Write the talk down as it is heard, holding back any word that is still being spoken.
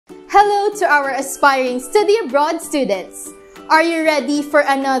Hello to our aspiring study abroad students. Are you ready for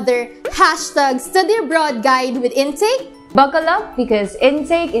another #study abroad guide with Intake? Buckle up because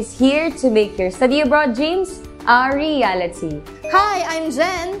Intake is here to make your study abroad dreams a reality. Hi, I'm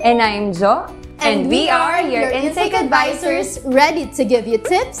Jen. And I'm Jo. And we are your Intake advisors, ready to give you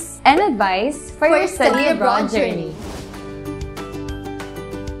tips and advice for your study abroad journey.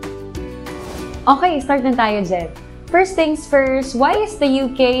 Okay, start na tayo, Jen. First things first, why is the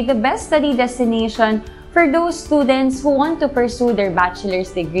UK the best study destination for those students who want to pursue their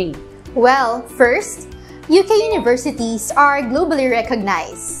bachelor's degree? Well, first, UK universities are globally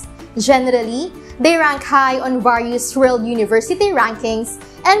recognized. Generally, they rank high on various world university rankings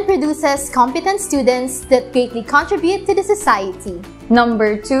and produces competent students that greatly contribute to the society.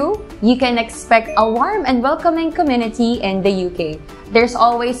 Number 2, you can expect a warm and welcoming community in the UK. There's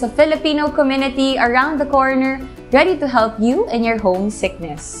always a Filipino community around the corner ready to help you in your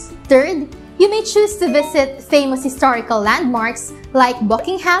homesickness. Third, you may choose to visit famous historical landmarks like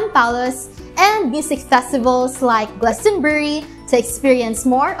Buckingham Palace and music festivals like Glastonbury to experience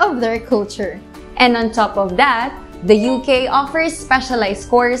more of their culture. And on top of that, the UK offers specialized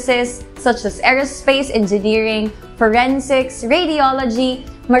courses such as aerospace engineering, forensics, radiology,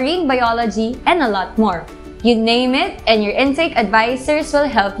 marine biology, and a lot more. You name it, and your intake advisors will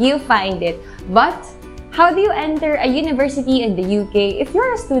help you find it. But how do you enter a university in the UK if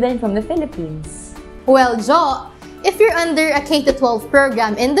you're a student from the Philippines? Well, Jo, if you're under a K-12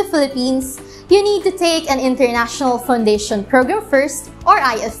 program in the Philippines, you need to take an International Foundation Program first, or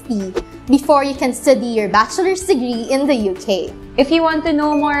IFP, before you can study your bachelor's degree in the UK. If you want to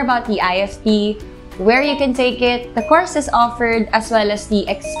know more about the IFP, where you can take it, the courses offered, as well as the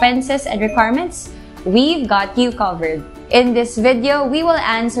expenses and requirements, we've got you covered. In this video, we will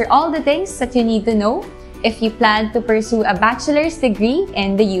answer all the things that you need to know if you plan to pursue a bachelor's degree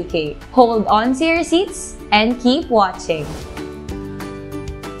in the UK. Hold on to your seats and keep watching.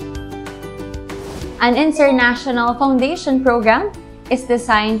 An International Foundation Program is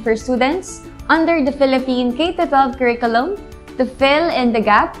designed for students under the Philippine K-12 curriculum to fill in the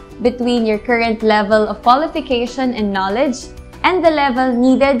gap between your current level of qualification and knowledge and the level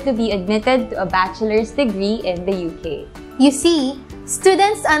needed to be admitted to a bachelor's degree in the UK. You see,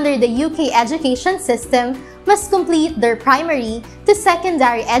 students under the UK education system must complete their primary to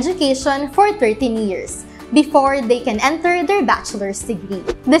secondary education for 13 years before they can enter their bachelor's degree.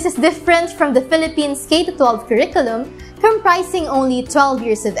 This is different from the Philippines K-12 curriculum, comprising only 12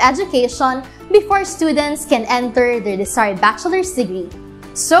 years of education before students can enter their desired bachelor's degree.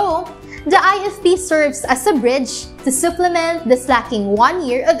 So, the IFP serves as a bridge to supplement this lacking 1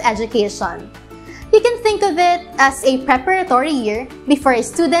 year of education. You can think of it as a preparatory year before a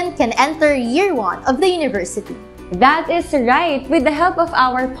student can enter year 1 of the university. That is right! With the help of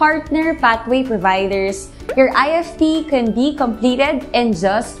our partner pathway providers, your IFP can be completed in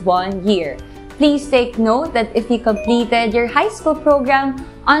just 1 year. Please take note that if you completed your high school program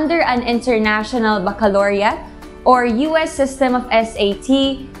under an international baccalaureate or US system of SAT,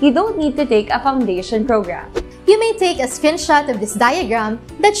 you don't need to take a foundation program. You may take a screenshot of this diagram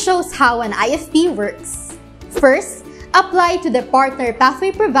that shows how an IFP works. First, apply to the partner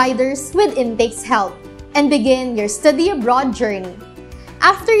pathway providers with Intake's help and begin your study abroad journey.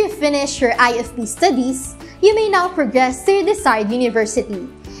 After you finish your IFP studies, you may now progress to your desired university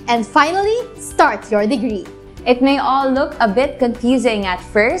and finally start your degree. It may all look a bit confusing at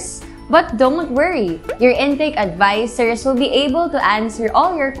first, but don't worry, your intake advisors will be able to answer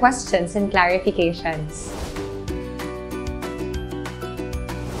all your questions and clarifications.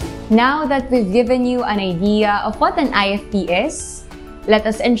 Now that we've given you an idea of what an IFP is, let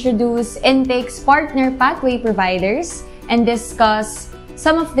us introduce Intake's partner pathway providers and discuss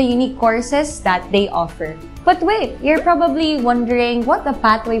some of the unique courses that they offer. But wait, you're probably wondering what a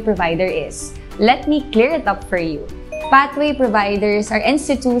pathway provider is. Let me clear it up for you. Pathway providers are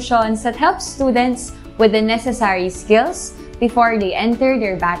institutions that help students with the necessary skills before they enter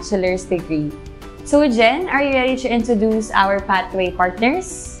their bachelor's degree. So Jen, are you ready to introduce our pathway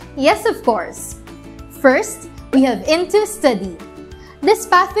partners? Yes, of course. First, we have Into Study. This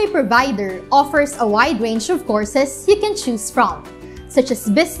pathway provider offers a wide range of courses you can choose from, such as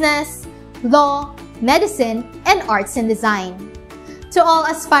business, law, medicine, and arts and design. To all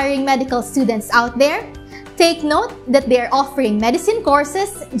aspiring medical students out there, take note that they are offering medicine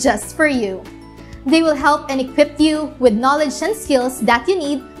courses just for you. They will help and equip you with knowledge and skills that you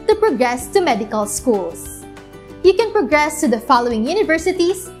need to progress to medical schools. You can progress to the following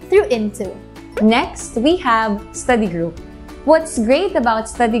universities through Into. Next, we have Study Group. What's great about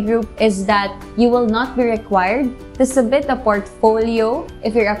study group is that you will not be required to submit a portfolio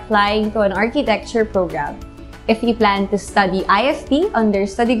if you're applying to an architecture program. If you plan to study IFP under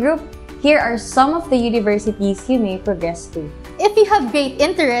study group, here are some of the universities you may progress to. If you have great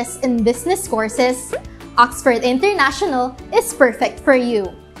interest in business courses, Oxford International is perfect for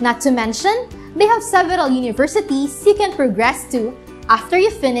you. Not to mention, they have several universities you can progress to after you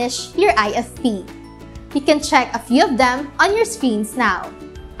finish your IFP. You can check a few of them on your screens now.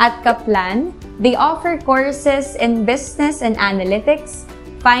 At Kaplan, they offer courses in business and analytics,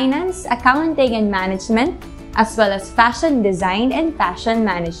 finance, accounting and management, as well as fashion design and fashion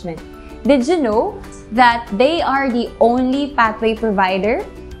management. Did you know that they are the only pathway provider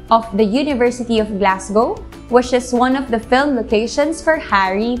of the University of Glasgow, which is one of the film locations for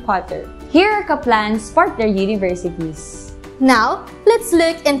Harry Potter? Here are Kaplan's partner universities. Now, let's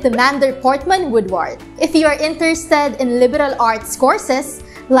look into Mander Portman Woodward. If you are interested in liberal arts courses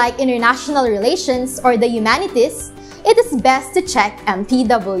like international relations or the humanities, it is best to check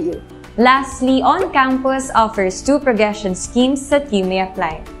MPW. Lastly, on-campus offers two progression schemes that you may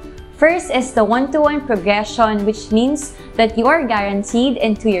apply. First is the one-to-one progression, which means that you are guaranteed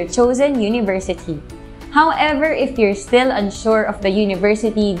into your chosen university. However, if you're still unsure of the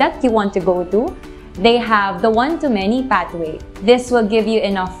university that you want to go to, they have the one-to-many pathway. This will give you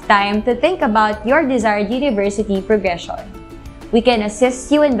enough time to think about your desired university progression. We can assist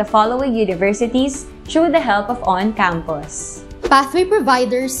you in the following universities through the help of on-campus. Pathway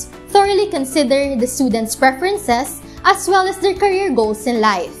providers thoroughly consider the students' preferences as well as their career goals in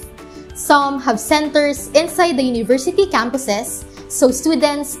life. Some have centers inside the university campuses, so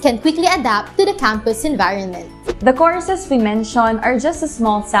students can quickly adapt to the campus environment. The courses we mentioned are just a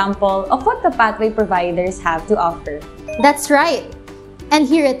small sample of what the pathway providers have to offer. That's right. And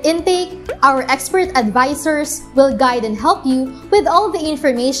here at Intake, our expert advisors will guide and help you with all the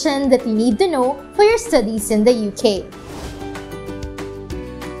information that you need to know for your studies in the UK.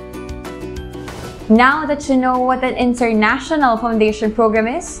 Now that you know what an international foundation program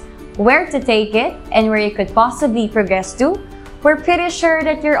is, where to take it, and where you could possibly progress to, we're pretty sure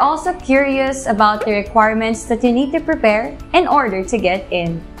that you're also curious about the requirements that you need to prepare in order to get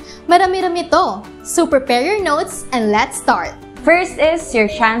in. Marami-rami to, so prepare your notes and let's start. First is your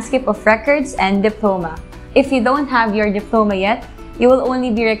transcript of records and diploma. If you don't have your diploma yet, you will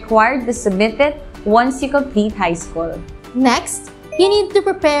only be required to submit it once you complete high school. Next, you need to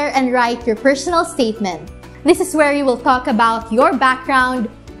prepare and write your personal statement. This is where you will talk about your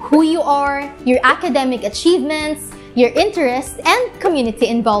background, who you are, your academic achievements, your interests, and community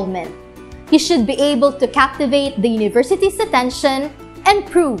involvement. You should be able to captivate the university's attention and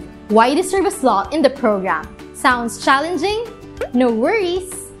prove why you deserve a slot in the program. Sounds challenging? No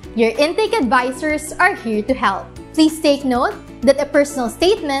worries! Your intake advisors are here to help. Please take note that a personal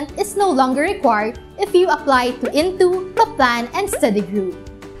statement is no longer required if you apply to into the plan and study group.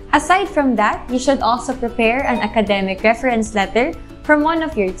 Aside from that, you should also prepare an academic reference letter from one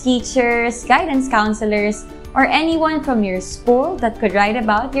of your teachers, guidance counselors, or anyone from your school that could write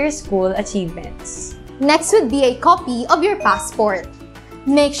about your school achievements. Next would be a copy of your passport.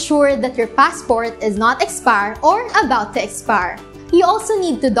 Make sure that your passport is not expired or about to expire. You also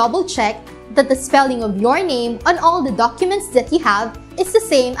need to double-check that the spelling of your name on all the documents that you have is the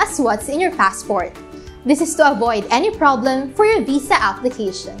same as what's in your passport. This is to avoid any problem for your visa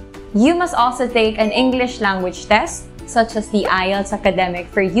application. You must also take an English language test, such as the IELTS Academic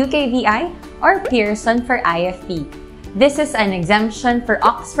for UKVI or Pearson for IFP. This is an exemption for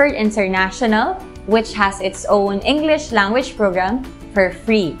Oxford International, which has its own English language program for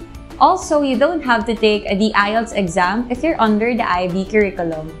free. Also, you don't have to take the IELTS exam if you're under the IB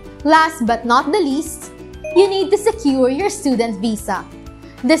curriculum. Last but not the least, you need to secure your student visa.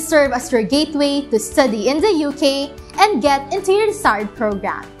 This serves as your gateway to study in the UK and get into your desired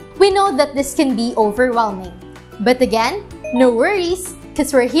program. We know that this can be overwhelming. But again, no worries,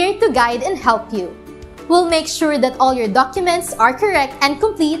 because we're here to guide and help you. We'll make sure that all your documents are correct and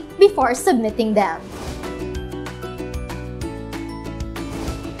complete before submitting them.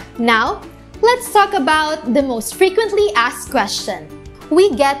 Now, let's talk about the most frequently asked question.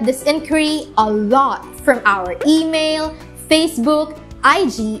 We get this inquiry a lot from our email, Facebook,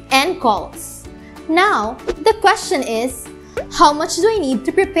 IG, and calls. Now, the question is, how much do I need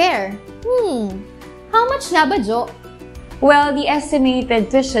to prepare? How much na ba, Jo? Well, the estimated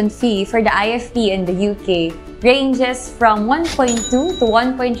tuition fee for the IFP in the UK ranges from 1.2 to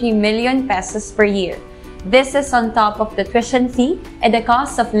 1.3 million pesos per year. This is on top of the tuition fee and the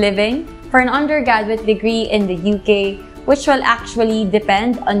cost of living for an undergraduate degree in the UK, which will actually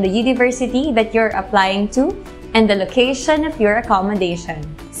depend on the university that you're applying to and the location of your accommodation.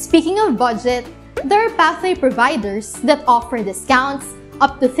 Speaking of budget, there are pathway providers that offer discounts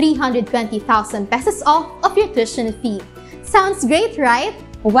up to 320,000 pesos off of your tuition fee. Sounds great, right?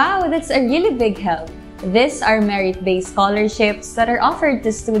 Wow, that's a really big help. These are merit-based scholarships that are offered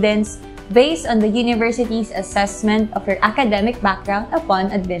to students based on the university's assessment of your academic background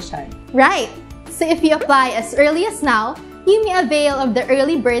upon admission. Right! So if you apply as early as now, you may avail of the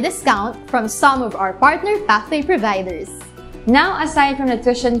early bird discount from some of our partner pathway providers. Now, aside from the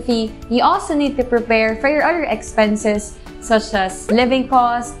tuition fee, you also need to prepare for your other expenses such as living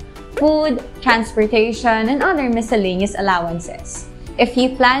costs, food, transportation, and other miscellaneous allowances. If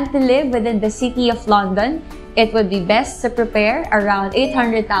you plan to live within the City of London, it would be best to prepare around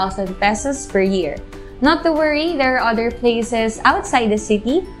 800,000 pesos per year. Not to worry, there are other places outside the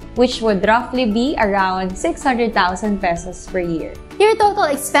city which would roughly be around 600,000 pesos per year. Your total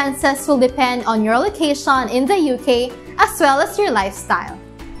expenses will depend on your location in the UK as well as your lifestyle.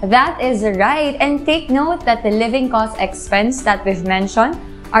 That is right, and take note that the living cost expense that we've mentioned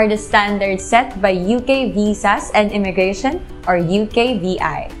are the standards set by UK Visas and Immigration or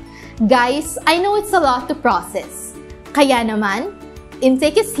UKVI. Guys, I know it's a lot to process. Kaya naman,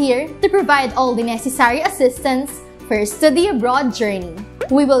 Intake is here to provide all the necessary assistance for your study abroad journey.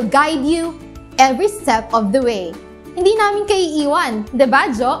 We will guide you every step of the way. Hindi namin kayo iiwan,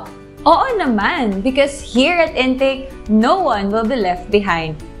 diba, Jo? Oo naman, because here at Intake, no one will be left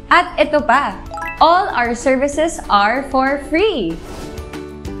behind. At ito pa, all our services are for free.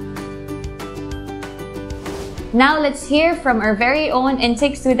 Now let's hear from our very own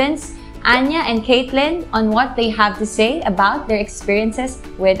Intake students, Anya and Caitlin, on what they have to say about their experiences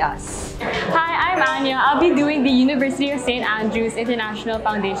with us. Hi, I'm Anya. I'll be doing the University of St. Andrews International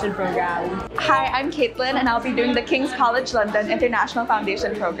Foundation Program. Hi, I'm Caitlin, and I'll be doing the King's College London International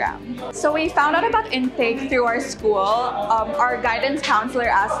Foundation Program. So we found out about Intake through our school. Our guidance counselor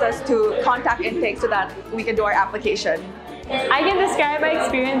asked us to contact Intake so that we can do our application. I can describe my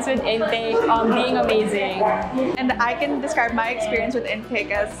experience with Intake being amazing. And I can describe my experience with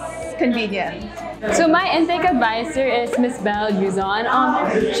Intake as convenient. So my Intake advisor is Miss Belle Yuzon.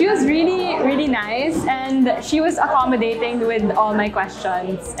 She was really nice, and she was accommodating with all my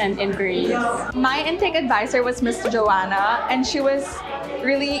questions and inquiries. My Intake advisor was Miss Joanna, and she was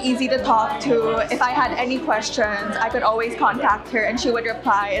really easy to talk to. If I had any questions, I could always contact her and she would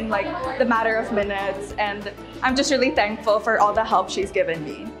reply in like the matter of minutes, and I'm just really thankful for all the help she's given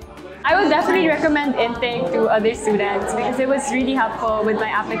me. I would definitely recommend Intake to other students because it was really helpful with my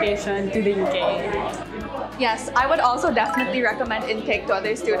application to the UK. Yes, I would also definitely recommend Intake to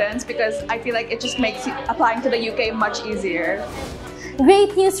other students because I feel like it just makes applying to the UK much easier.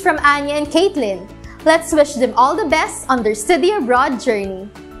 Great news from Anya and Caitlin. Let's wish them all the best on their study abroad journey.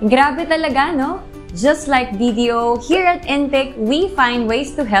 Grabe talaga, no? Just like BDO, here at Intake, we find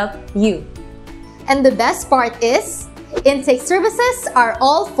ways to help you. And the best part is, Intake services are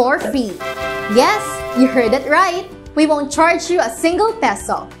all for free. Yes, you heard it right. We won't charge you a single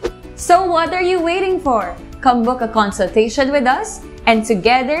peso. So what are you waiting for? Come book a consultation with us, and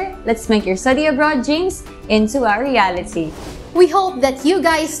together, let's make your study abroad dreams into a reality. We hope that you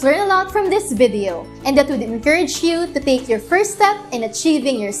guys learn a lot from this video and that would encourage you to take your first step in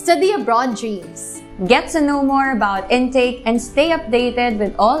achieving your study abroad dreams. Get to know more about Intake and stay updated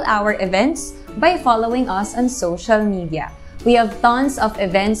with all our events by following us on social media. We have tons of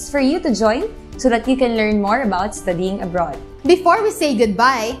events for you to join so that you can learn more about studying abroad. Before we say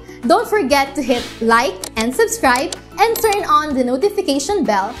goodbye, don't forget to hit like and subscribe and turn on the notification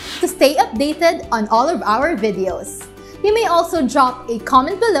bell to stay updated on all of our videos. You may also drop a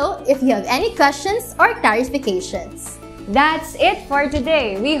comment below if you have any questions or clarifications. That's it for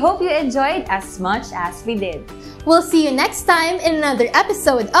today. We hope you enjoyed as much as we did. We'll see you next time in another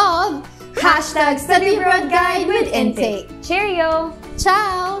episode of #StudyAbroadGuide with Intake. Cheerio!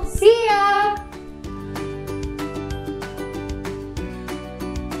 Ciao!